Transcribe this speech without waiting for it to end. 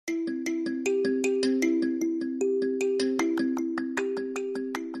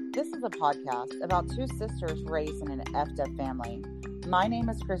is a podcast about two sisters raised in an effed up family. My name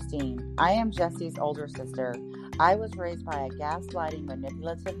is Christine. I am Jesse's older sister. I was raised by a gaslighting,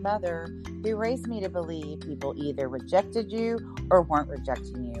 manipulative mother who raised me to believe people either rejected you or weren't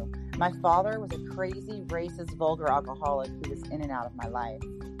rejecting you. My father was a crazy, racist, vulgar alcoholic who was in and out of my life.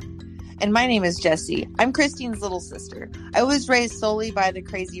 And my name is Jessie. I'm Christine's little sister. I was raised solely by the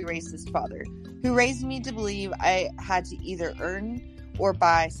crazy racist father, who raised me to believe I had to either earn or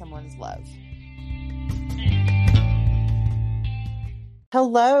buy someone's love.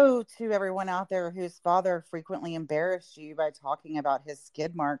 Hello to everyone out there whose father frequently embarrassed you by talking about his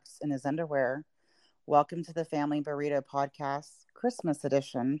skid marks in his underwear. Welcome to the Family Burrito Podcast, Christmas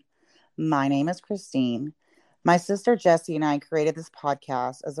edition. My name is Christine. My sister Jessie and I created this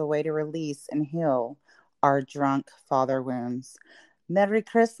podcast as a way to release and heal our drunk father wounds. Merry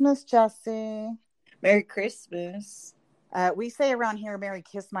Christmas, Jessie. Merry Christmas. We say around here, Merry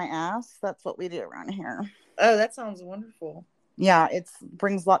Kiss My Ass. That's what we do around here. Oh, that sounds wonderful. Yeah, it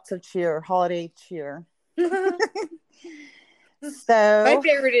brings lots of cheer, holiday cheer. So my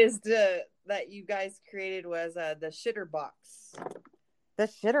favorite is that you guys created was the shitter box. The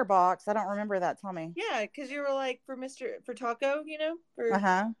shitter box. I don't remember that. Tell me. Yeah, because you were like for Taco, you know.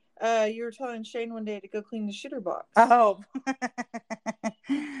 You were telling Shane one day to go clean the shitter box. Oh,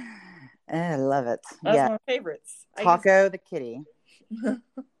 I love it. That's one of my favorites. Taco the kitty.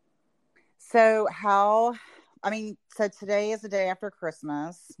 So today is the day after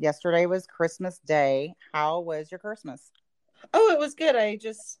Christmas. Yesterday was Christmas Day. How was your Christmas? Oh, it was good. I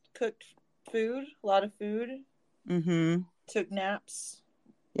just cooked food, a lot of food. Mm-hmm. Took naps.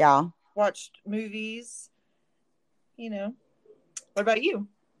 Yeah. Watched movies. You know. What about you?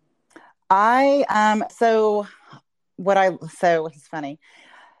 It's funny.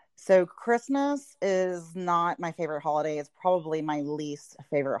 So Christmas is not my favorite holiday. It's probably my least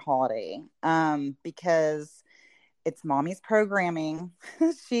favorite holiday. Because it's mommy's programming.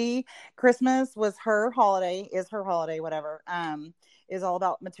 Christmas was her holiday, whatever. Is all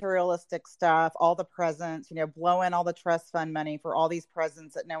about materialistic stuff, all the presents, blowing all the trust fund money for all these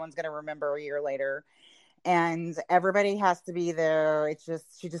presents that no one's going to remember a year later. And everybody has to be there. It's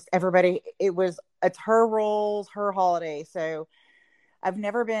her rules, her holiday. So I've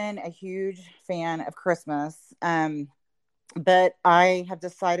never been a huge fan of Christmas. But I have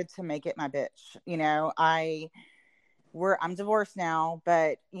decided to make it my bitch. I'm divorced now,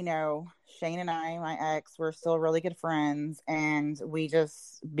 but Shane and I, my ex, we're still really good friends, and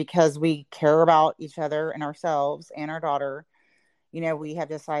because we care about each other and ourselves and our daughter, we have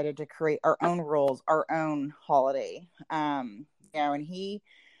decided to create our own rules, our own holiday. And he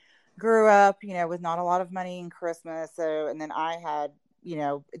grew up, with not a lot of money in Christmas, and then I had,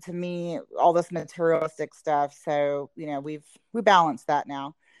 to me, all this materialistic stuff. So, we balanced that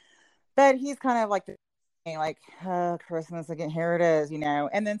now, but he's kind of like Christmas again, here it is,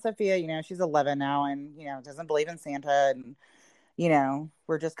 and then Sophia, she's 11 now and doesn't believe in Santa, and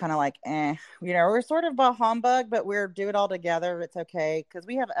we're just kind of like we're sort of a humbug, but we're do it all together. It's okay because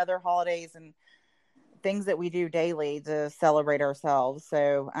we have other holidays and things that we do daily to celebrate ourselves.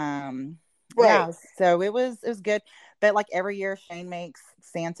 So right. Yeah, so it was good, but like every year Shane makes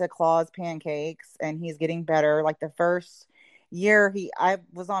Santa Claus pancakes and he's getting better. Like the first year I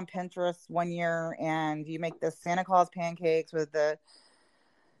was on Pinterest one year, and you make the Santa Claus pancakes with the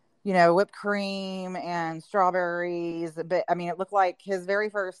whipped cream and strawberries, but I mean it looked like his very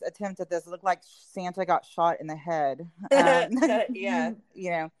first attempt at this. It looked like Santa got shot in the head.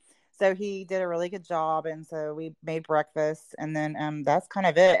 Yeah. So he did a really good job, and so we made breakfast, and then that's kind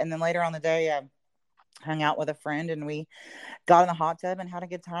of it. And then later on the day I hung out with a friend and we got in the hot tub and had a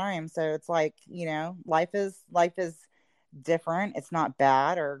good time. So it's like, life is different. It's not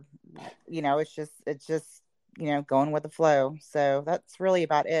bad, or it's just going with the flow. So that's really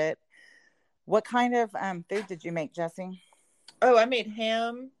about it. What kind of food did you make, Jessie? Oh, I made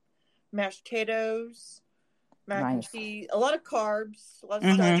ham, mashed potatoes, mac Nice. and cheese, a lot of carbs, a lot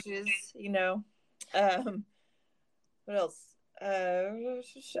of starches. What else?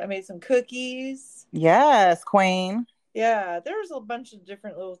 I made some cookies. Yes, queen. Yeah, there's a bunch of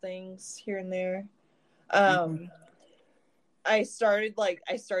different little things here and there. I started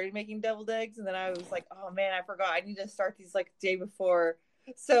making deviled eggs, and then I was like, oh man, I forgot. I need to start these like the day before.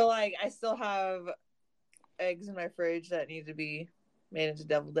 So like I still have eggs in my fridge that need to be made into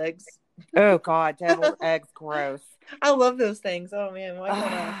deviled eggs. Oh God, deviled eggs, gross. I love those things. Oh man, why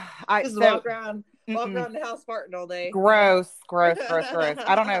can't I just walk around the house farting all day? Gross.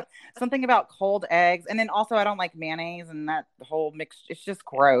 I don't know, something about cold eggs, and then also I don't like mayonnaise and that whole mix. It's just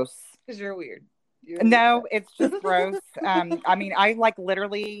gross. Because you're weird. You're really No, bad. it's just gross. I mean, I like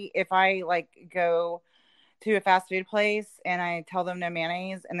literally, if I like go to a fast food place and I tell them no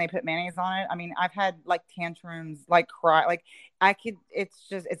mayonnaise and they put mayonnaise on it, I mean, I've had like tantrums, like cry, like I could, it's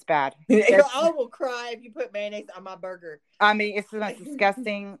just, it's bad. It's, I will cry if you put mayonnaise on my burger. I mean, it's the most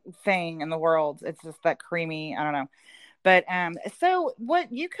disgusting thing in the world. It's just that creamy, I don't know. But so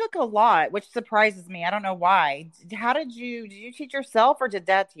what, you cook a lot, which surprises me. I don't know why. How did you teach yourself or did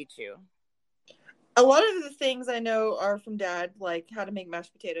dad teach you? A lot of the things I know are from dad, like how to make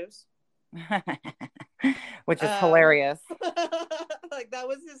mashed potatoes. Which is Um, hilarious. like that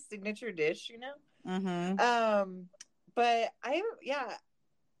was his signature dish, you know. Mm-hmm. But yeah,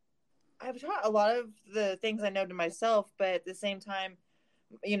 I've taught a lot of the things I know to myself, but at the same time,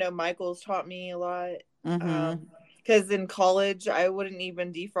 Michael's taught me a lot. Mm-hmm. Because in college, I wouldn't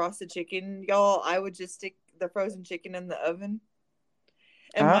even defrost the chicken, y'all. I would just stick the frozen chicken in the oven.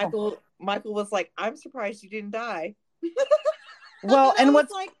 And Oh. Michael was like, "I'm surprised you didn't die." Well, And I and was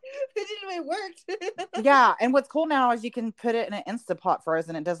what's like, "It worked." yeah, and what's cool now is you can put it in an Instapot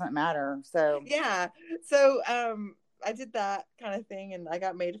frozen. It doesn't matter. So Yeah. So I did that kind of thing, and I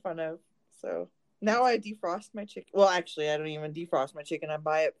got made fun of. So now I defrost my chicken. Well, actually, I don't even defrost my chicken. I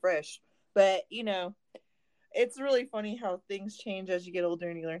buy it fresh. But it's really funny how things change as you get older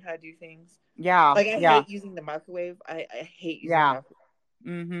and you learn how to do things. yeah, Like I yeah, hate using the microwave. I hate using the yeah.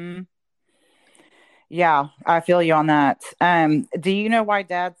 microwave. Mm-hmm. Yeah, I feel you on that. Do you know why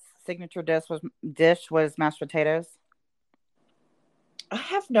Dad's signature dish was mashed potatoes? I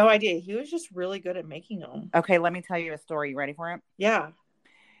have no idea. He was just really good at making them. Okay, let me tell you a story. You ready for it? Yeah.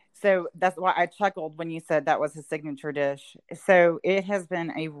 So that's why I chuckled when you said that was his signature dish. So it has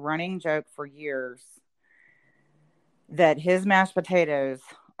been a running joke for years that his mashed potatoes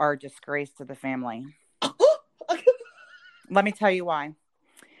are a disgrace to the family. Let me tell you why.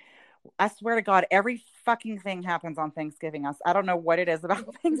 I swear to God, every fucking thing happens on Thanksgiving. I don't know what it is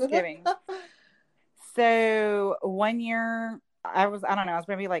about Thanksgiving. So one year I don't know, I was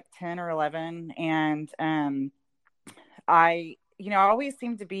maybe like 10 or 11. And I always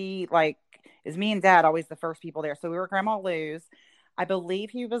seemed to be like, is me and dad always the first people there. So we were Grandma Lou's. I believe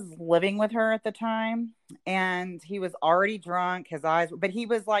he was living with her at the time and he was already drunk. But he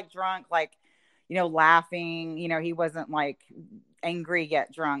was like drunk, like, laughing. He wasn't like angry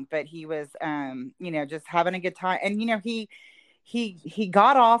yet drunk, but he was, just having a good time. And, he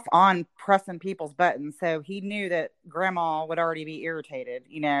got off on pressing people's buttons, so he knew that grandma would already be irritated,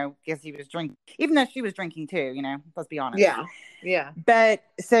 because he was drinking, even though she was drinking too, let's be honest. Yeah. Yeah. But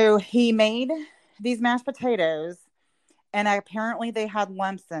so he made these mashed potatoes, and apparently they had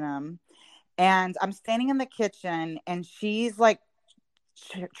lumps in them. And I'm standing in the kitchen, and she's like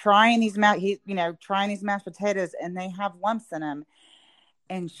trying trying these mashed potatoes, and they have lumps in them.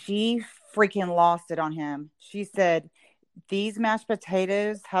 And she freaking lost it on him. She said, "These mashed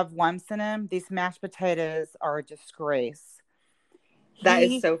potatoes have lumps in them. These mashed potatoes are a disgrace." That is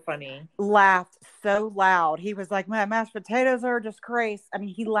He so funny. laughed so loud. He was like, "My mashed potatoes are a disgrace." I mean,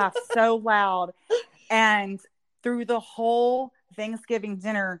 he laughed so loud. And through the whole Thanksgiving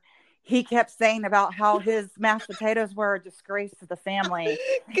dinner, he kept saying about how his mashed potatoes were a disgrace to the family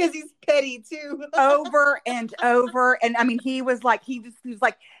Because he's petty too. over and over. And I mean, he was like,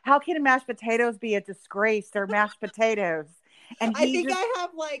 "How can mashed potatoes be a disgrace? They're mashed potatoes." And I he think just, I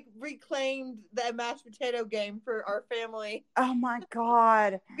have like reclaimed the mashed potato game for our family oh my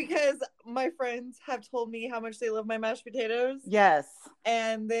God. because my friends have told me how much they love my mashed potatoes. Yes.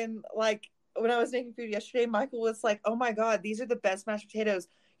 And then, like, when I was making food yesterday, Michael was like, "Oh my God, these are the best mashed potatoes.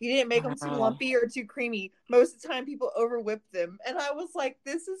 You didn't make them too Wow. lumpy or too creamy. Most of the time, people over whip them." And I was like,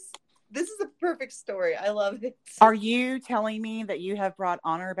 This is a perfect story. I love it." Are you telling me that you have brought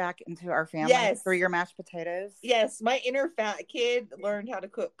honor back into our family Yes. through your mashed potatoes? Yes. My inner fat kid learned how to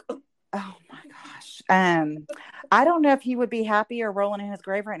cook. Oh my gosh. I don't know if he would be happy or rolling in his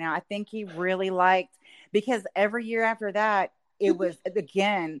grave right now. I think he really liked, because every year after that, it was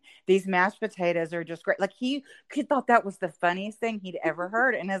again, these mashed potatoes are just great. Like he could thought that was the funniest thing he'd ever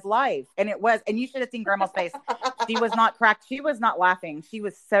heard in his life. And it was, and you should have seen grandma's face. She was not cracked. She was not laughing. She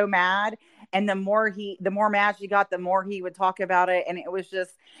was so mad. And the more mad she got, the more he would talk about it. And it was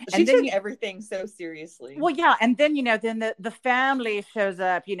just, She and then took everything so seriously. well, yeah, and then then the family shows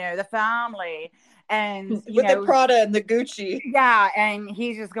up, the family, and With the Prada and the Gucci. yeah, and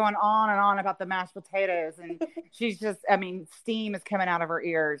he's just going on and on about the mashed potatoes, and she's just, I mean, steam is coming out of her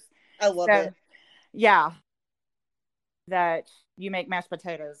ears. I love So, it. yeah, that you make mashed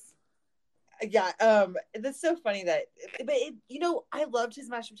potatoes. Yeah, that's so funny I loved his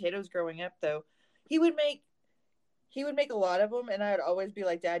mashed potatoes growing up though. He would make he would make a lot of them, and I would always be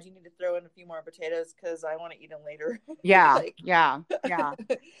like, Dad, you need to throw in a few more potatoes because I want to eat them later. Yeah, Like, yeah, yeah.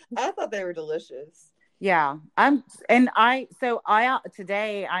 I thought they were delicious. Yeah. So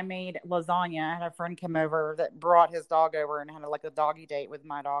today I made lasagna. I had a friend come over that brought his dog over and had like a doggy date with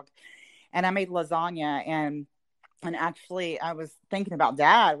my dog. And I made lasagna and actually I was thinking about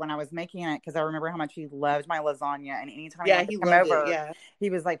Dad when I was making it because I remember how much he loved my lasagna. And anytime he Yeah, wanted to he come loved it. over, Yeah.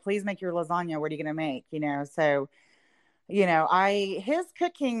 he was like, please make your lasagna. What are you gonna make? So I his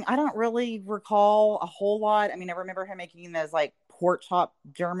cooking, I don't really recall a whole lot. I mean, I remember him making those like pork chop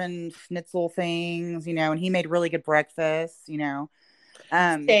German schnitzel things, and he made really good breakfast.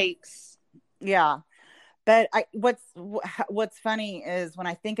 Um, Steaks. yeah. But what's funny is when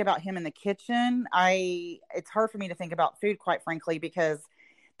I think about him in the kitchen, it's hard for me to think about food, quite frankly, because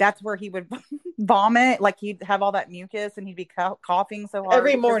that's where he would vomit, like he'd have all that mucus and he'd be coughing so hard.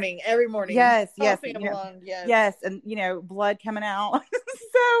 Every morning. Yes, yes, Coughing him along, yes. yes, and blood coming out.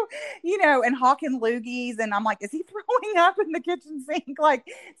 So, and hawking loogies, and I'm like, is he throwing up in the kitchen sink? Like,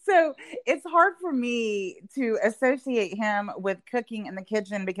 so it's hard for me to associate him with cooking in the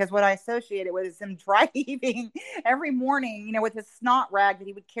kitchen because what I associate it with is him dry heaving every morning, with his snot rag that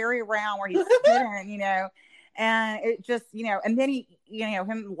he would carry around where he's spitting. And it just, and then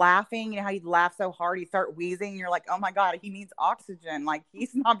him laughing, how he'd laugh so hard, he'd start wheezing. And you're like, oh my God, he needs oxygen. Like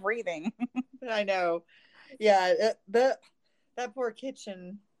he's not breathing. I know. Yeah. That poor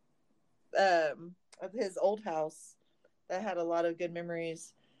kitchen of his old house that had a lot of good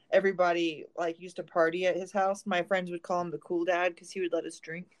memories. Everybody like used to party at his house. My friends would call him the cool dad because he would let us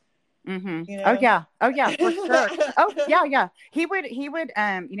drink. Mm-hmm. Oh yeah, for sure. Oh yeah. He would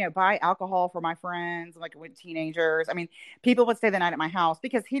buy alcohol for my friends, like with teenagers. I mean, people would stay the night at my house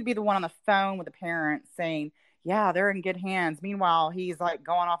because he'd be the one on the phone with the parents saying, yeah, they're in good hands. Meanwhile, he's like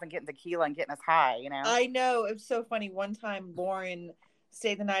going off and getting tequila and getting us high. I know. It was so funny. One time Lauren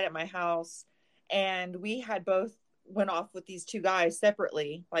stayed the night at my house and we had both went off with these two guys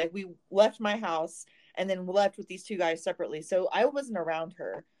separately. Like we left my house and then left with these two guys separately. So I wasn't around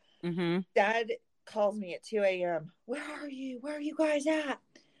her. Mm-hmm. Dad calls me at 2 a.m. Where are you? Where are you guys at?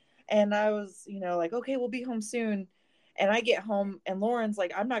 And I was, like, okay, we'll be home soon. And I get home and Lauren's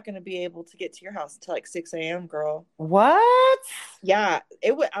like, I'm not going to be able to get to your house until like 6 a.m., girl. What? Yeah.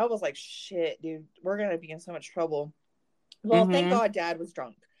 I was like, shit, dude, we're going to be in so much trouble. Well, thank God Dad was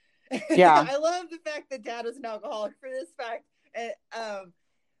drunk. Yeah. I love the fact that Dad was an alcoholic for this fact. And,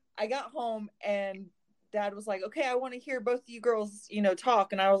 I got home and Dad was like, okay, I want to hear both of you girls,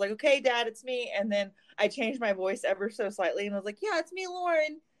 talk. And I was like, okay, Dad, it's me. And then I changed my voice ever so slightly and I was like, yeah, it's me,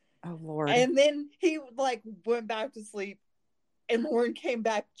 Lauren. Oh Lord. And then he like went back to sleep and Lauren came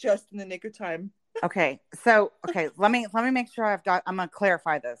back just in the nick of time. Okay. So, let me make sure I'm going to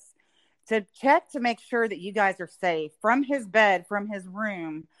clarify this. To check to make sure that you guys are safe from his bed, from his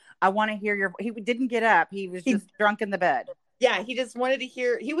room. I want to hear he didn't get up. He was just drunk in the bed. Yeah. He just wanted to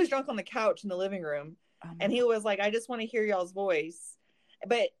he was drunk on the couch in the living room. And he was like, I just want to hear y'all's voice.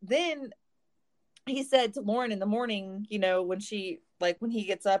 But then he said to Lauren in the morning, when he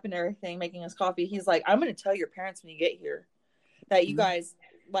gets up and everything, making us coffee, he's like, I'm going to tell your parents when you get here that you guys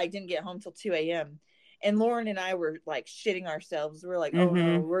like didn't get home till 2 a.m. And Lauren and I were like shitting ourselves. We're like, oh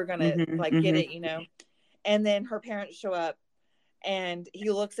no, we're going to get it, And then her parents show up and he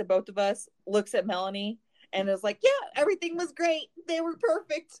looks at both of us, looks at Melanie and is like, yeah, everything was great. They were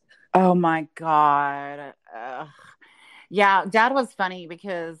perfect. Oh my God. Yeah, Dad was funny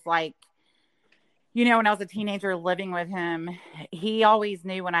because when I was a teenager living with him, he always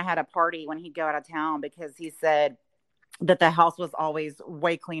knew when I had a party when he'd go out of town because he said that the house was always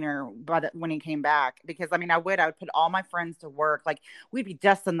way cleaner when he came back. Because I would put all my friends to work. Like we'd be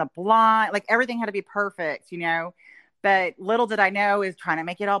dusting the blind, like everything had to be perfect, But little did I know is trying to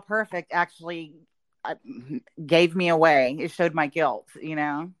make it all perfect actually gave me away. It showed my guilt,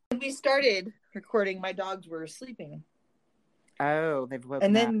 When we started recording, my dogs were sleeping. Oh, they've woken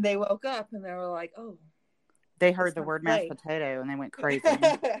and then up. They woke up and they were like, oh. They heard the word mashed potato and they went crazy.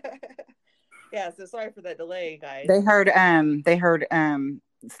 Yeah, so sorry for that delay, guys. They heard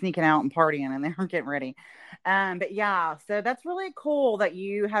sneaking out and partying and they were getting ready. But yeah, so that's really cool that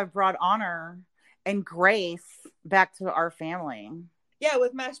you have brought honor and grace back to our family. Yeah,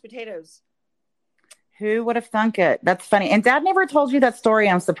 with mashed potatoes. Who would have thunk it? That's funny. And Dad never told you that story.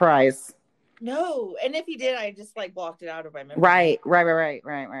 I'm surprised. No, and if he did, I just like blocked it out of my memory. Right.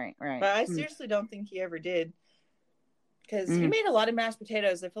 But I seriously don't think he ever did, because he made a lot of mashed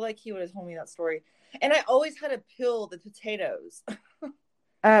potatoes. I feel like he would have told me that story, and I always had to peel the potatoes.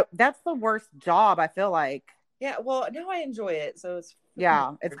 That's the worst job. I feel like. Yeah, well, now I enjoy it, so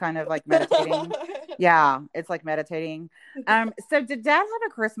Yeah, it's kind of like meditating. Yeah, it's like meditating. So did Dad have a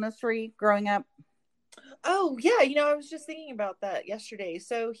Christmas tree growing up? Oh, yeah. I was just thinking about that yesterday.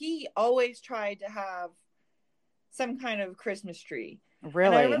 So he always tried to have some kind of Christmas tree. And I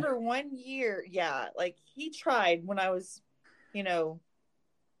Really? remember one year, yeah, like he tried when I was, you know,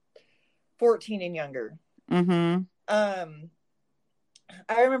 14 and younger. Mm-hmm. Um,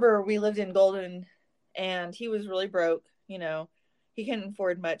 I remember we lived in Golden and he was really broke, he couldn't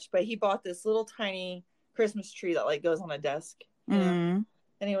afford much, but he bought this little tiny Christmas tree that like goes on a desk. Mm-hmm.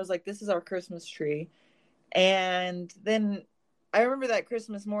 And he was like, "This is our Christmas tree." And then I remember that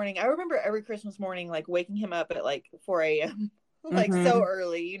Christmas morning. I remember every Christmas morning, like waking him up at like 4 a.m., like so Mm-hmm.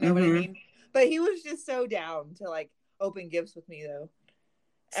 early, you know what I Mm-hmm. mean? But he was just so down to like open gifts with me, though.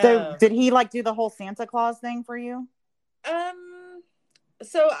 So Um, did he like do the whole Santa Claus thing for you? um,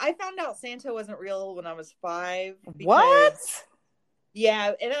 so I found out Santa wasn't real when I was 5 because, What?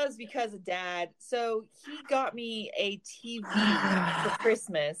 yeah, and it was because of Dad. So he got me a TV for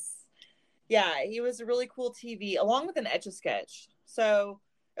Christmas. Yeah, he was a really cool TV along with an Etch a Sketch. So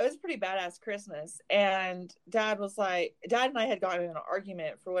it was a pretty badass Christmas. And Dad and I had gotten in an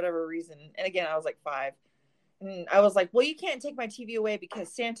argument for whatever reason. And again, I was like 5. And I was like, "Well, you can't take my TV away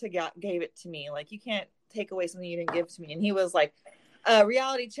because Santa gave it to me. Like, you can't take away something you didn't give to me." And he was like,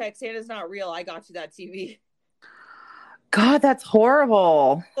 "Reality check, Santa's not real. I got you that TV." God, that's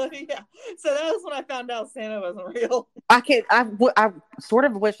horrible. Yeah. So that was when I found out Santa wasn't real. I sort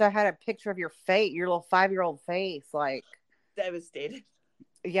of wish I had a picture of your face, your little 5-year-old face. Like, Devastated.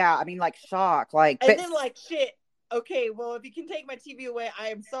 yeah, I mean, like shock. Like, And but then like, shit. Okay, well, if you can take my TV away, I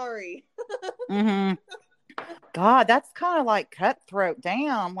am sorry. mm-hmm. God, that's kind of like cutthroat.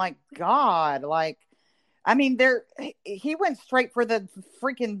 Damn, like God, like I mean, he went straight for the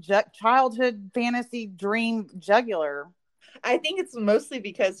freaking childhood fantasy dream jugular. I think it's mostly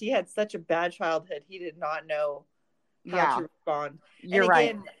because he had such a bad childhood. He did not know how Yeah, to respond. And you're right.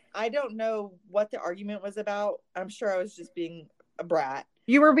 again, I don't know what the argument was about. I'm sure I was just being a brat.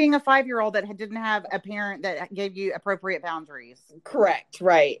 You were being a 5-year-old that didn't have a parent that gave you appropriate boundaries. Correct,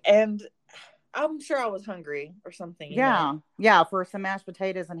 right. And I'm sure I was hungry or something. Yeah, yeah, for some mashed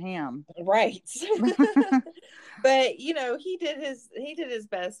potatoes and ham. Right. But he did his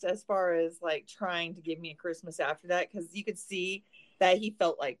best as far as like trying to give me a Christmas after that, because you could see that he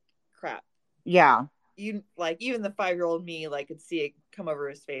felt like crap. Yeah, You like, even the 5-year-old me like could see it come over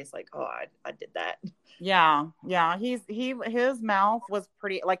his face, like, "Oh, I did that." yeah, yeah. His mouth was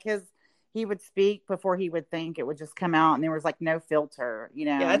pretty like he would speak before he would think. It would just come out, and there was like no filter, you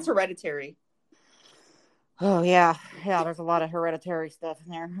Yeah, know. it's hereditary. Oh yeah, yeah. There's a lot of hereditary stuff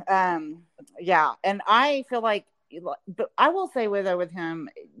in there. Yeah, and I feel like, but I will say with him,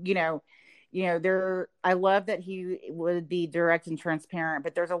 you know, there. I love that he would be direct and transparent,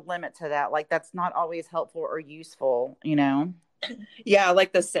 but there's a limit to that. Like that's not always helpful or useful, you know. Yeah,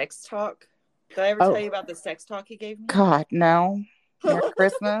 like the sex talk. Did I ever tell Oh you about the sex talk he gave me? God, no. Merry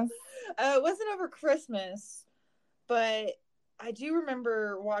Christmas. It wasn't over Christmas, but I do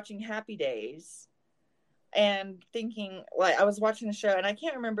remember watching Happy Days and thinking, like, I was watching the show and I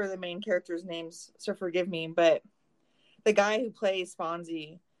can't remember the main characters' names, so forgive me, but the guy who plays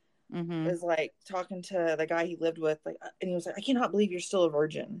Fonzie Mm-hmm. was like talking to the guy he lived with, like, and he was like, "I cannot believe you're still a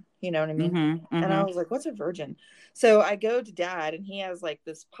virgin." You know what I mean? Mm-hmm. And I Mm-hmm. was like, "What's a virgin?" So I go to Dad and he has like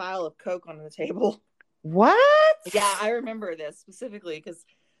this pile of Coke on the table. What? Yeah, I remember this specifically because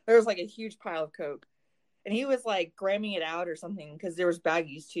there was like a huge pile of Coke. And he was like gramming it out or something because there was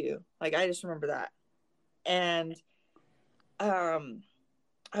baggies too. Like, I just remember that. And I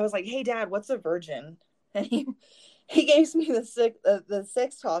was like, "Hey Dad, what's a virgin?" And he gave me the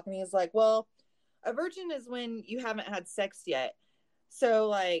sex talk, and he's like, "Well, a virgin is when you haven't had sex yet. So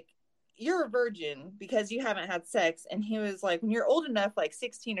like, you're a virgin because you haven't had sex." And he was like, "When you're old enough, like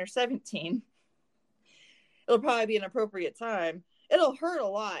 16 or 17, it'll probably be an appropriate time. It'll hurt a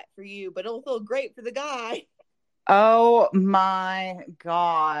lot for you, but it'll feel great for the guy." Oh my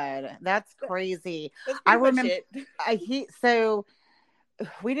God. That's crazy. That's I pretty much remember it. so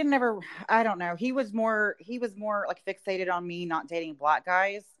we didn't ever, I don't know. He was more like fixated on me not dating black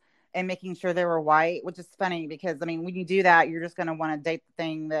guys and making sure they were white, which is funny because I mean, when you do that, you're just going to want to date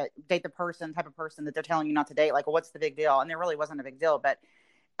the person, type of person that they're telling you not to date. Like, well, what's the big deal? And there really wasn't a big deal, but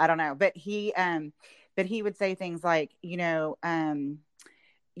I don't know. But he would say things like, you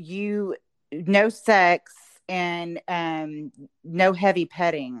no sex and no heavy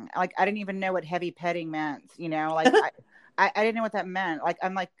petting. Like I didn't even know what heavy petting meant, like I didn't know what that meant. Like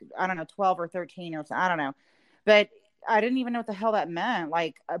I'm like, I don't know, 12 or 13 or something. I don't know. But I didn't even know what the hell that meant.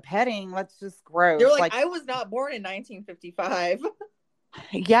 Like a petting, that's just You're gross. like, Like "I was not born in 1955."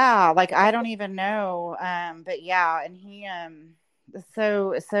 Yeah, like I don't even know. But yeah, and he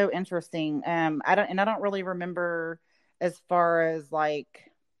so interesting. I don't really remember as far as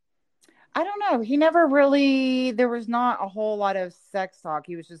like I don't know. He never really there was not a whole lot of sex talk.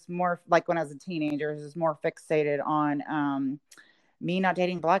 He was just more like when I was a teenager, he was just more fixated on me not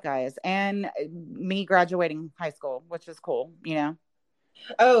dating black guys and me graduating high school, which is cool, you know.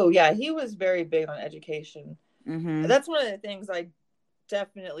 Oh yeah, he was very big on education. Mhm. That's one of the things I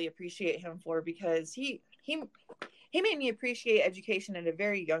definitely appreciate him for, because he made me appreciate education at a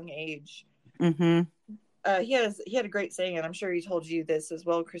very young age. Mhm. He had a great saying, and I'm sure he told you this as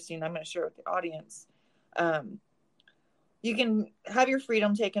well, Christine. I'm going to share with the audience. Um, you can have your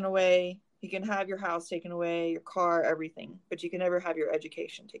freedom taken away, you can have your house taken away, your car, everything, but you can never have your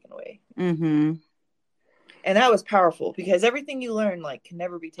education taken away. Mhm. And that was powerful, because everything you learn like can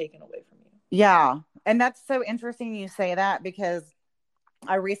never be taken away from you. Yeah. And that's so interesting you say that because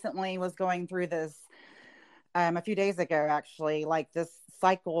I recently was going through this a few days ago actually, like this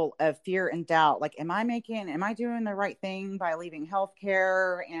cycle of fear and doubt. Like am I doing the right thing by leaving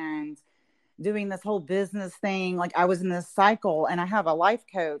healthcare and doing this whole business thing? Like I was in this cycle and I have a life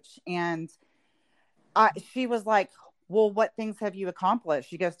coach and she was like, "Well, what things have you accomplished?"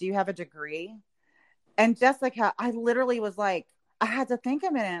 She goes, "Do you have a degree?" And Jessica, I literally was like, I had to think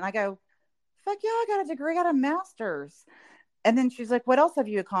a minute and I go, "Fuck yeah, I got a degree, I got a master's." And then she's like, "What else have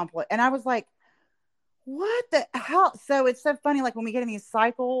you accomplished?" And I was like, what the how? So it's so funny, like when we get in these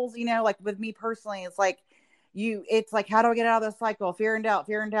cycles, you know, like with me personally, it's like it's like, how do I get out of this cycle? Fear and doubt,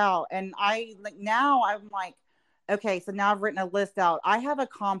 fear and doubt. And I like now I'm like, okay, so now I've written a list out. I have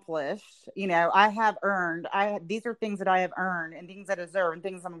accomplished, you know, I have earned, these are things that I have earned and things I deserve and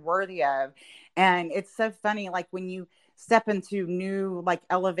things I'm worthy of. And it's so funny, like when you step into new like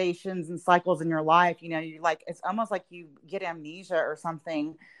elevations and cycles in your life, you know, you like it's almost like you get amnesia or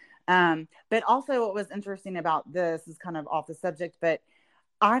something. But also what was interesting about this is kind of off the subject, but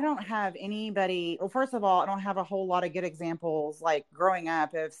I don't have anybody. Well, first of all, I don't have a whole lot of good examples like growing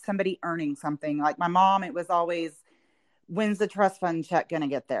up of somebody earning something. Like my mom, it was always, when's the trust fund check going to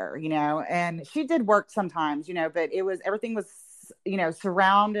get there, you know? And she did work sometimes, you know, but it was everything was, you know,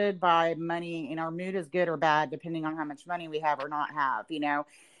 surrounded by money, and our mood is good or bad depending on how much money we have or not have, you know?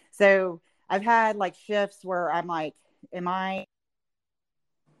 So I've had like shifts where I'm like, am I,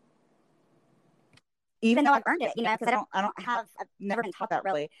 even though I've earned it, you know, because I've never been taught that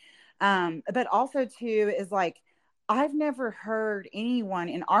really. But also too is like, I've never heard anyone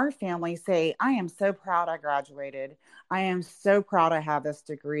in our family say, I am so proud I graduated. I am so proud I have this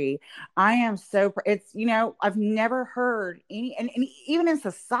degree. I am so, it's, you know, I've never heard any, and even in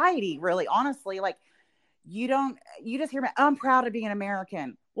society, really, honestly, like you just hear, I'm proud of being an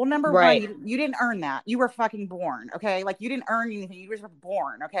American. Well, number one, Right. you didn't earn that. You were fucking born. Okay. Like you didn't earn anything. You were just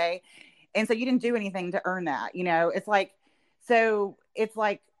born. Okay. And so you didn't do anything to earn that, you know. It's like, so it's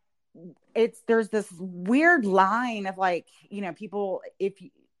like, there's this weird line of like, you know, people, if you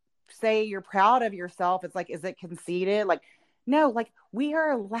say you're proud of yourself, it's like, is it conceited? Like, no, like we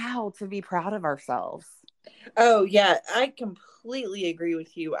are allowed to be proud of ourselves. Oh yeah, I completely agree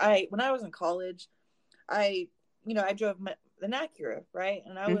with you. I When I was in college, I I drove an Acura, right?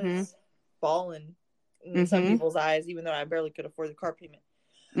 And I Mm-hmm. was balling in some Mm-hmm. people's eyes, even though I barely could afford the car payment.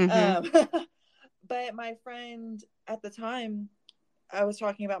 Mm-hmm. Um, but my friend at the time, I was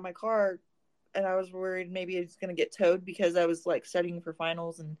talking about my car, and I was worried maybe it's going to get towed, because I was like studying for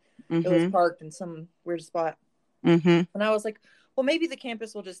finals and it was Mm-hmm. parked in some weird spot. Mm-hmm. And I was like, well, maybe the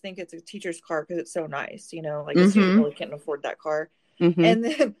campus will just think it's a teacher's car because it's so nice, like a student Mm-hmm. really can't afford that car. Mm-hmm. And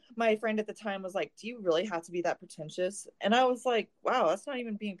then my friend at the time was like, do you really have to be that pretentious? And I was like, wow, that's not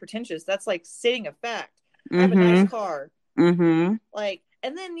even being pretentious. That's like stating a fact. I have a nice Mm-hmm. car. Mm-hmm. Like,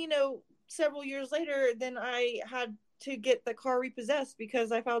 and then, several years later, then I had to get the car repossessed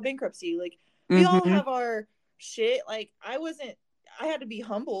because I filed bankruptcy. Like, we all Mm-hmm. have our shit. Like, I had to be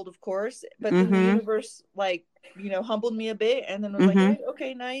humbled, of course, but then the Mm-hmm. universe, like, humbled me a bit, and then was like, Mm-hmm. hey,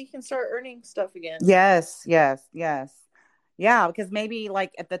 okay, now you can start earning stuff again. Yes, yes, yes. Yeah, because maybe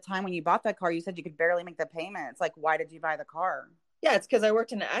like at the time when you bought that car, you said you could barely make the payment. It's like, why did you buy the car? Yeah, it's because I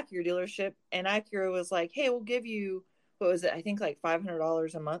worked in an Acura dealership, and Acura was like, hey, we'll give you, what was it? I think like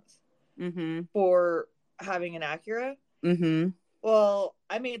 $500 a month Mm-hmm. for having an Acura. Mm-hmm. Well,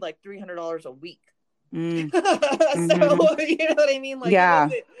 I made like $300 a week. Mm, So mm-hmm. you know what I mean? Like it Yeah.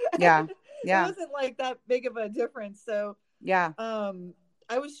 wasn't Yeah. it Yeah. wasn't like that big of a difference. So Yeah.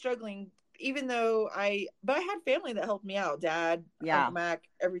 I was struggling, even though but I had family that helped me out, dad, Yeah. Uncle Mac,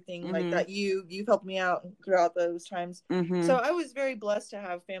 everything like Mm-hmm. that. You've helped me out throughout those times. Mm-hmm. So I was very blessed to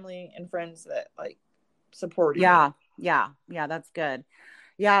have family and friends that like supported me. Yeah. Yeah. Yeah. That's good.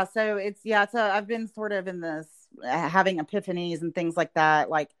 Yeah. So it's I've been sort of in this having epiphanies and things like that.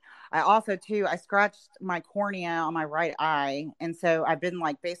 Like, I also too, I scratched my cornea on my right eye. And so I've been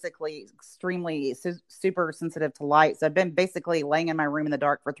like basically extremely super sensitive to light. So I've been basically laying in my room in the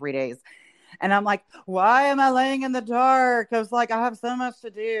dark for 3 days. And I'm like, why am I laying in the dark? I was like, I have so much to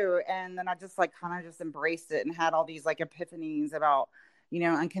do. And then I just like kind of just embraced it and had all these like epiphanies about,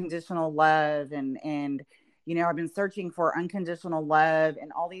 unconditional love and I've been searching for unconditional love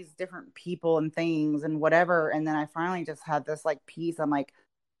and all these different people and things and whatever. And then I finally just had this like peace. I'm like,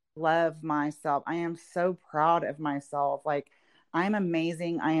 love myself. I am so proud of myself. Like, I'm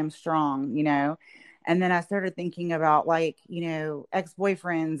amazing. I am strong. And then I started thinking about like,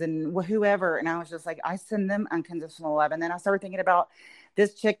 ex-boyfriends and whoever. And I was just like, I send them unconditional love. And then I started thinking about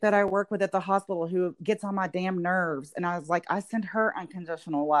this chick that I work with at the hospital who gets on my damn nerves. And I was like, I send her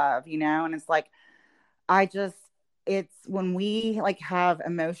unconditional love. And it's like, I just, it's when we like have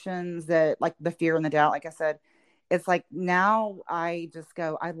emotions that like the fear and the doubt, like I said, it's like now I just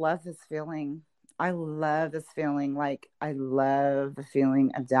go, I love this feeling. I love this feeling. Like, I love the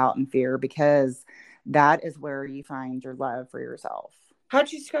feeling of doubt and fear because that is where you find your love for yourself.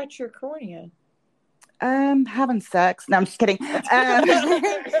 How'd you scratch your cornea? Having sex. No, I'm just kidding.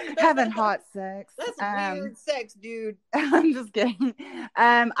 Having hot sex. That's weird sex, dude. I'm just kidding.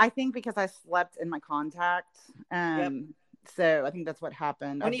 I think because I slept in my contact. Yep. So I think that's what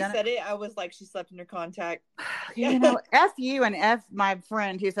happened. When he said it, I was like, she slept in her contact. F you and F my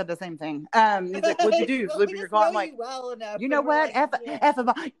friend who said the same thing. He's like, what'd you do? Sleep in your car? I'm like, well enough. You know what? Like, F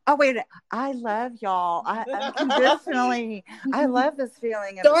about. Oh wait, I love y'all. I unconditionally. I love this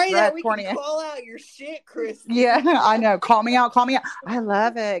feeling of sorry that we cornea. Can call out your shit, Chris. Yeah, I know. Call me out. Call me out. I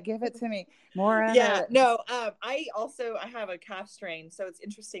love it. Give it to me. More of it. No. I have a calf strain, so it's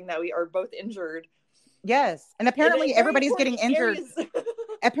interesting that we are both injured. Yes, and apparently everybody's getting injured.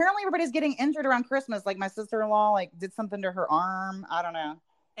 Apparently everybody's getting injured around Christmas. Like my sister-in-law, like did something to her arm. I don't know.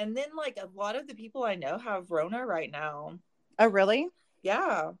 And then like a lot of the people I know have Rona right now. Oh, really?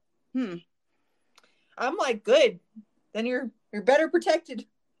 Yeah. I'm like, good. Then you're better protected.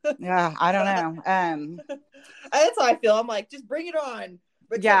 Yeah, I don't know. That's how I feel. I'm like, just bring it on.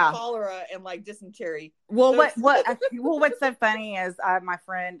 But yeah, cholera and like dysentery. Well, what's so funny is my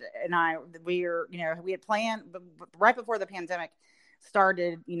friend and I, we had planned right before the pandemic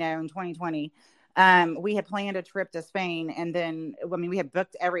started, in 2020. We had planned a trip to Spain, and then we had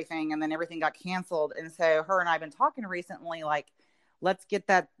booked everything, and then everything got canceled. And so her and I have been talking recently, like, let's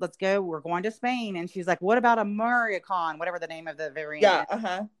go. We're going to Spain. And she's like, what about a Mariacon, whatever the name of the variant? Yeah.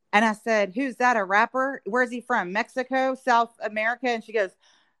 Uh-huh. And I said, who's that? A rapper? Where's he from? Mexico, South America? And she goes,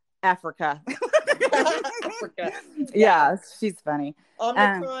 Africa. Africa. Yeah, she's funny.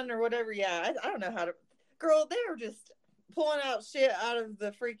 Omicron or whatever. Yeah. I don't know how to. Girl, they're just pulling out shit out of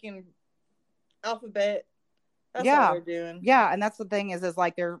the freaking alphabet. That's all they're doing. Yeah. And that's the thing is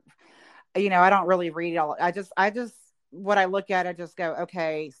like they're, I don't really read all. I just, what I look at, I just go,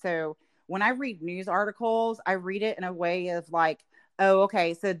 okay. So when I read news articles, I read it in a way of like, oh,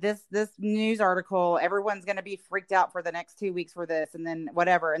 okay, so this news article, everyone's going to be freaked out for the next 2 weeks for this, and then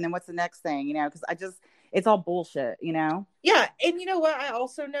whatever, and then what's the next thing, because it's all bullshit, Yeah, and you know what? I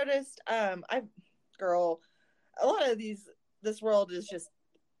also noticed, a lot of this world is just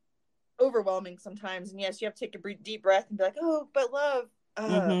overwhelming sometimes, and yes, you have to take a deep breath and be like, oh, but love,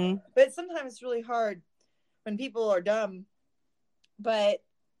 but sometimes it's really hard when people are dumb, but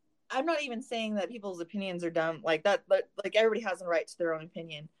I'm not even saying that people's opinions are dumb like that, but like everybody has a right to their own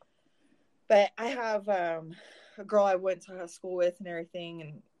opinion. But I have a girl I went to school with and everything,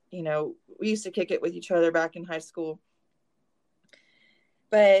 and we used to kick it with each other back in high school.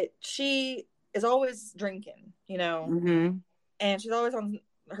 But she is always drinking, and she's always on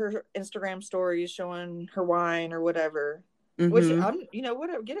her Instagram stories showing her wine or whatever. Which I'm,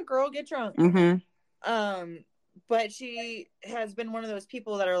 whatever, get a girl, get drunk. But she has been one of those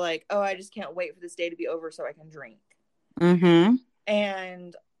people that are like, oh, I just can't wait for this day to be over so I can drink.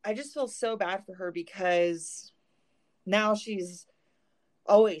 And I just feel so bad for her because now she's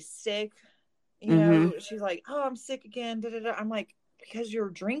always sick. She's like, oh, I'm sick again. Da, da, da. I'm like, because you're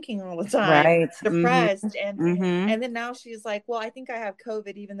drinking all the time, right? Depressed. And then now she's like, well, I think I have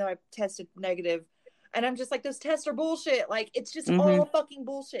COVID, even though I tested negative. And I'm just like, those tests are bullshit. Like, it's just all fucking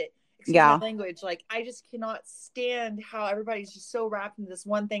bullshit. Excuse my language. Like, I just cannot stand how everybody's just so wrapped into this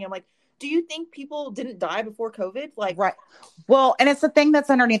one thing. I'm like, do you think people didn't die before COVID? Like, right. Well, and it's the thing that's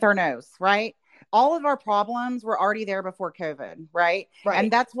underneath our nose, right? all of our problems were already there before COVID, right? Right.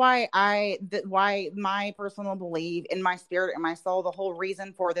 And that's why why my personal belief in my spirit and my soul, the whole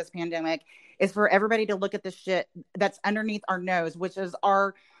reason for this pandemic is for everybody to look at the shit that's underneath our nose, which is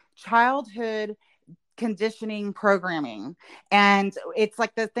our childhood conditioning programming. And it's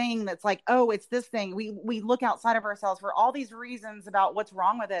like the thing that's like, oh, it's this thing. We look outside of ourselves for all these reasons about what's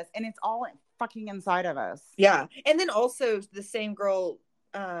wrong with us, and it's all fucking inside of us. Yeah. And then also the same girl,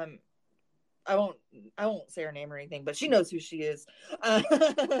 I won't say her name or anything, but she knows who she is.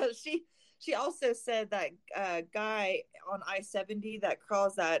 She also said that guy on I-70 that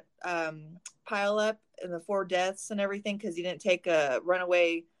caused that pile up and the 4 deaths and everything because he didn't take a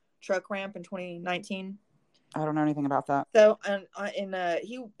runaway truck ramp in 2019. I don't know anything about that. So,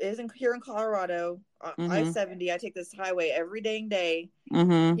 he is here in Colorado, I-70. I take this highway every dang day.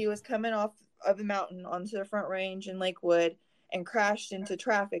 He was coming off of the mountain onto the Front Range in Lakewood and crashed into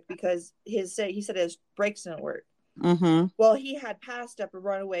traffic because he said his brakes didn't work. Well, he had passed up a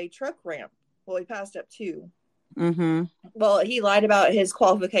runaway truck ramp. Well, he passed up 2. Well, he lied about his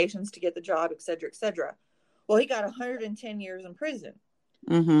qualifications to get the job, etc., etc. Well, he got 110 years in prison.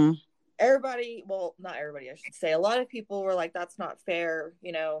 Everybody, well, not everybody, I should say, a lot of people were like, that's not fair,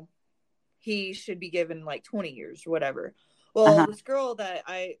 he should be given like 20 years or whatever. Well, this girl that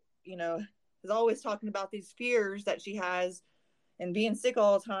I is always talking about these fears that she has and being sick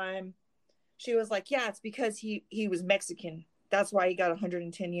all the time, she was like, yeah, it's because he was Mexican, that's why he got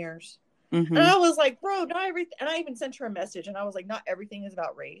 110 years. And I was like, bro, not everything. And I even sent her a message and I was like, not everything is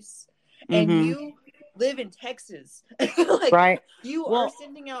about race. And you live in Texas. Like, right. You are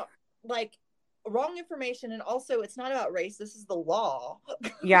sending out like wrong information. And also, it's not about race. This is the law.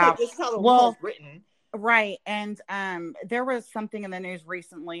 Yeah. Like, this is how the law is written. Right. And there was something in the news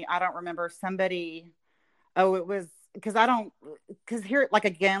recently. I don't remember somebody. Oh, it was because here, like,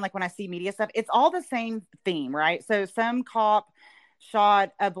 again, like when I see media stuff, it's all the same theme, right? So some cop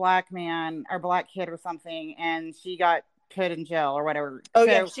shot a black man or black kid or something, and she got put in jail or whatever. Oh,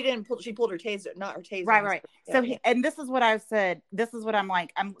 so, yeah, she pulled her taser, not her taser. Right. Yeah. So and this is what I've said. This is what I'm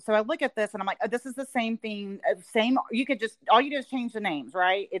like. So I look at this and I'm like, oh, this is the same thing. Same. You could just, all you do is change the names,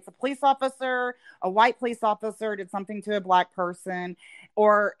 right? It's a police officer, a white police officer did something to a black person,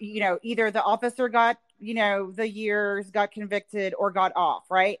 or, either the officer got, the years, got convicted or got off.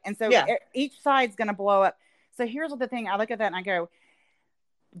 Right. And so each side's going to blow up. So here's the thing. I look at that and I go,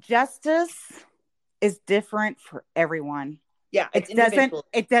 justice is different for everyone. Yeah,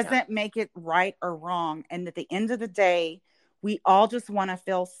 it doesn't make it right or wrong. And at the end of the day, we all just want to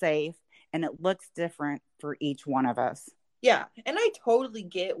feel safe, and it looks different for each one of us. Yeah, and I totally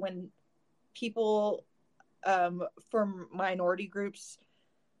get when people from minority groups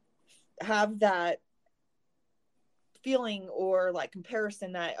have that feeling or like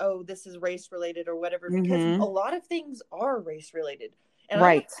comparison that, oh, this is race related or whatever, because a lot of things are race related, and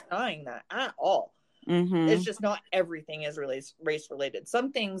I'm not denying that at all. It's just not everything is race related.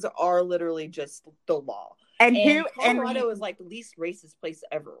 Some things are literally just the law. And Colorado is like the least racist place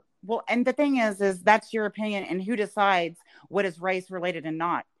ever. Well, and the thing is that's your opinion, and who decides what is race related and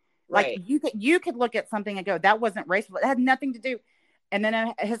not. Right. Like you could look at something and go, that wasn't race, it had nothing to do. And then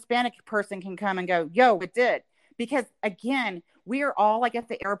a Hispanic person can come and go, yo, it did. Because again, we are all like at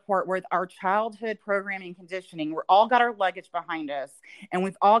the airport with our childhood programming conditioning. We're all got our luggage behind us, and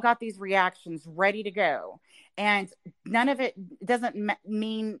we've all got these reactions ready to go. And none of it doesn't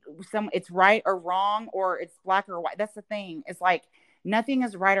mean it's right or wrong, or it's black or white. That's the thing. It's like nothing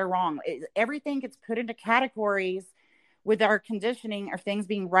is right or wrong. Everything gets put into categories with our conditioning, or things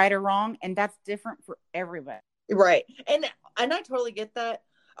being right or wrong, and that's different for everybody. Right. And I totally get that.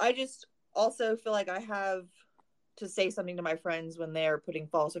 I just also feel like I have to say something to my friends when they're putting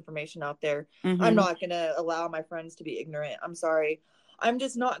false information out there. I'm not going to allow my friends to be ignorant. I'm sorry. I'm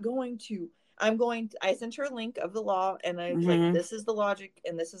just not going to. I sent her a link of the law, and I was like, this is the logic,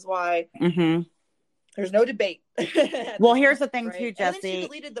 and this is why. There's no debate. Well, here's the thing too, Jesse. And then she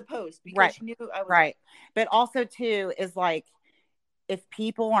deleted the post because she knew I was right. But also too is like, if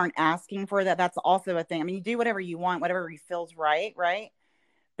people aren't asking for that, that's also a thing. I mean, you do whatever you want, whatever feels right, right?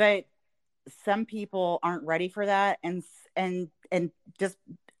 But some people aren't ready for that, and just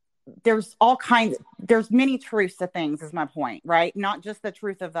there's many truths to things, is my point, right? Not just the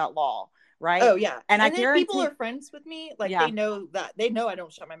truth of that law, right? Oh yeah. And I guarantee people are friends with me, like they know I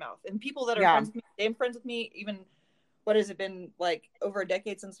don't shut my mouth. And people that are friends with me, they've friends with me even, what has it been, like over a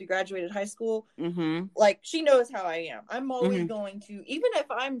decade since we graduated high school? Like, she knows how I am. I'm always going to, even if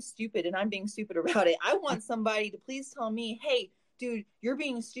I'm stupid and I'm being stupid about it, I want somebody to please tell me, hey, dude, you're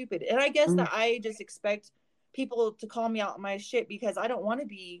being stupid. And I guess that I just expect people to call me out on my shit because I don't want to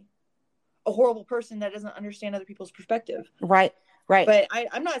be a horrible person that doesn't understand other people's perspective. Right. Right. But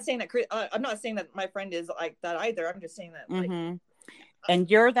I'm not saying that I'm not saying that my friend is like that either. I'm just saying that like, and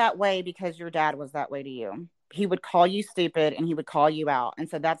you're that way because your dad was that way to you. He would call you stupid and he would call you out. And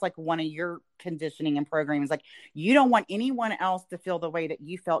so that's like one of your conditioning and programming is like, you don't want anyone else to feel the way that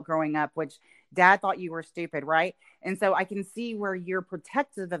you felt growing up, which dad thought you were stupid. Right. And so I can see where you're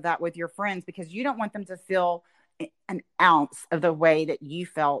protective of that with your friends because you don't want them to feel an ounce of the way that you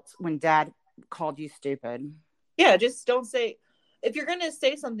felt when dad called you stupid. Yeah. Just don't say, if you're going to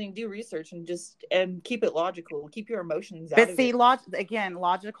say something, do research and keep it logical, keep your emotions out of it. But see, again,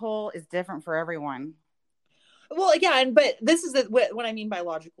 logical is different for everyone. Well, yeah, but this is what I mean by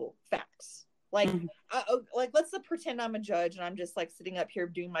logical facts. Like, like let's pretend I'm a judge and I'm just like sitting up here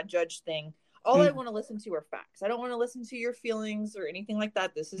doing my judge thing. All I want to listen to are facts. I don't want to listen to your feelings or anything like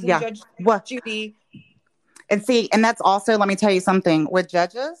that. This isn't Judge Judy. And see, and that's also, let me tell you something. With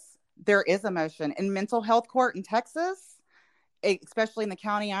judges, there is emotion. In mental health court in Texas, especially in the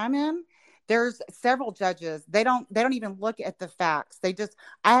county I'm in, there's several judges. They don't even look at the facts.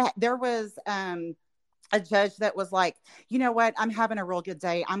 There was a judge that was like, you know what, I'm having a real good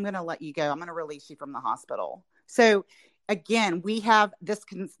day, I'm going to let you go, I'm going to release you from the hospital. So again, we have this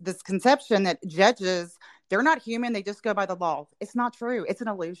conception that judges, they're not human, they just go by the law. It's not true. It's an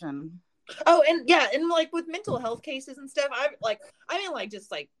illusion. Oh, and yeah, and like with mental health cases and stuff, I mean like just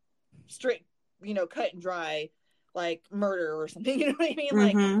like straight, cut and dry, like murder or something, you know what I mean?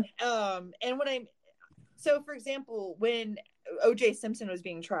 Like, and so for example, when O.J. Simpson was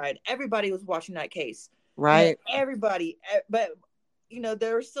being tried, everybody was watching that case. Right. Everybody, but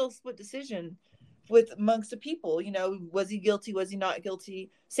there was still a split decision amongst the people. Was he guilty? Was he not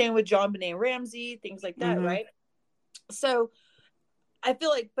guilty? Same with JonBenet Ramsey, things like that, right? So I feel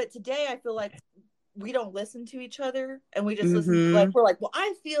like, but today I feel like we don't listen to each other and we just listen to, like, we're like, well,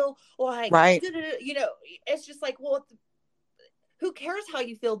 I feel like, right. It's just like, well, who cares how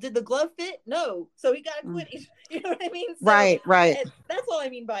you feel? Did the glove fit? No. So he got to quit. You know what I mean? So, right. That's all I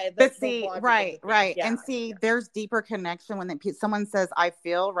mean by it. But see, right. Yeah. And see, there's deeper connection when someone says, I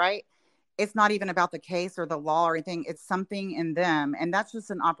feel, right? It's not even about the case or the law or anything. It's something in them. And that's just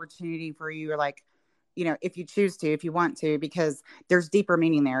an opportunity for you, like, if you choose to, if you want to, because there's deeper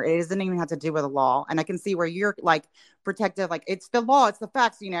meaning there. It doesn't even have to do with the law. And I can see where you're like protective, like it's the law, it's the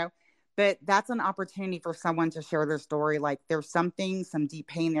facts, but that's an opportunity for someone to share their story. Like there's some deep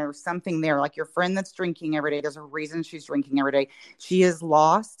pain, there's something there, like your friend that's drinking every day. There's a reason she's drinking every day. She is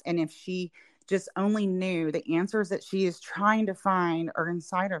lost. And if she just only knew the answers that she is trying to find are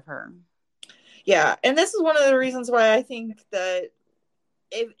inside of her. Yeah. And this is one of the reasons why I think that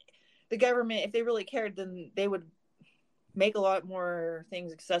if the government, if they really cared, then they would make a lot more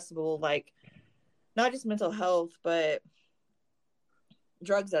things accessible, like not just mental health, but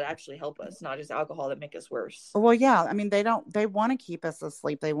drugs that actually help us, not just alcohol that make us worse. Well, yeah. I mean, they want to keep us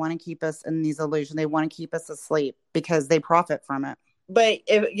asleep. They want to keep us in these illusions. They want to keep us asleep because they profit from it. But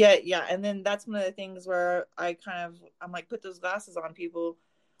yeah. And then that's one of the things where I'm like, put those glasses on, people.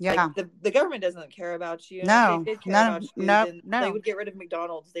 Yeah. Like the government doesn't care about you. No. If they did care about you, no. They would get rid of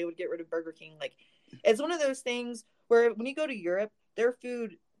McDonald's. They would get rid of Burger King. Like, it's one of those things where when you go to Europe, their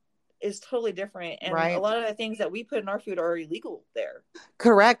food is totally different. And a lot of the things that we put in our food are illegal there.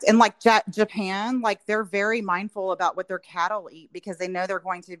 Correct. And like Japan, like they're very mindful about what their cattle eat because they know they're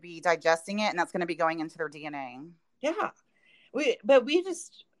going to be digesting it and that's going to be going into their DNA. Yeah. We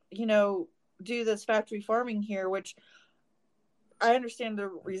just, do this factory farming here, which I understand the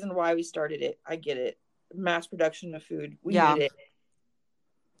reason why we started it. I get it. Mass production of food. We need it.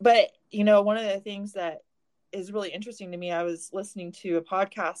 But, one of the things that is really interesting to me, I was listening to a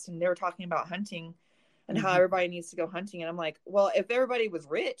podcast and they were talking about hunting and how everybody needs to go hunting. And I'm like, well, if everybody was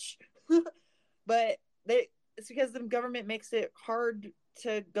rich, but it's because the government makes it hard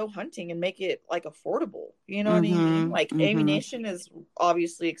to go hunting and make it like affordable. You know what I mean? Like ammunition is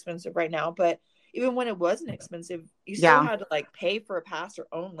obviously expensive right now, but even when it wasn't expensive, you still had to like pay for a pass or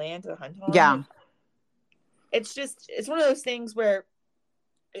own land to hunt on. Yeah. It's one of those things where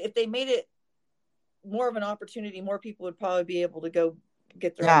if they made it more of an opportunity, more people would probably be able to go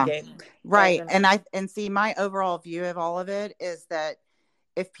get their own game. Right. And see, my overall view of all of it is that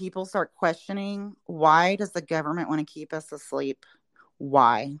if people start questioning, why does the government want to keep us asleep?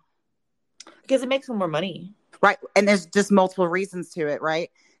 Why? Because it makes them more money. Right. And there's just multiple reasons to it. Right.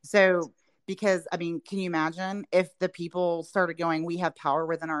 So, because, I mean, can you imagine if the people started going, we have power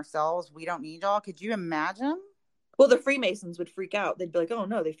within ourselves, we don't need y'all? Could you imagine? Well, the Freemasons would freak out. They'd be like, oh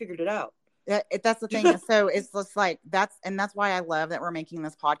no, they figured it out. That's the thing. So it's just like, that's why I love that we're making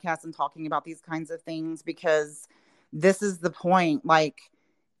this podcast and talking about these kinds of things, because this is the point. Like,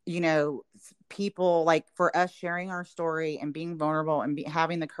 people, like, for us sharing our story and being vulnerable and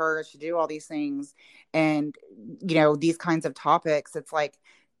having the courage to do all these things, and these kinds of topics, it's like,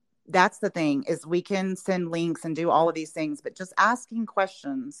 that's the thing, is we can send links and do all of these things, but just asking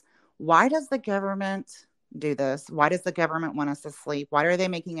questions. Why does the government do this? Why does the government want us to sleep? Why are they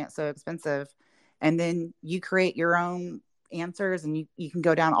making it so expensive? And then you create your own answers, and you can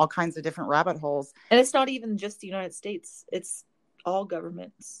go down all kinds of different rabbit holes. And it's not even just the United States. It's all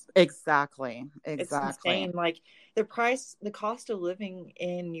governments. Exactly. It's insane. Like the cost of living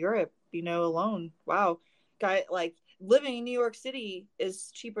in Europe, alone. Wow. Like living in New York City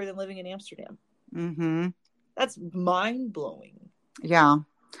is cheaper than living in Amsterdam. Mm-hmm. That's mind blowing. Yeah.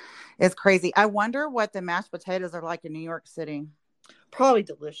 It's crazy. I wonder what the mashed potatoes are like in New York City. Probably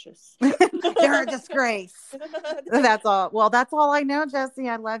delicious. They're a disgrace. That's all. Well, that's all I know, Jesse.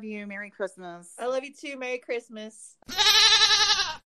 I love you. Merry Christmas. I love you too. Merry Christmas.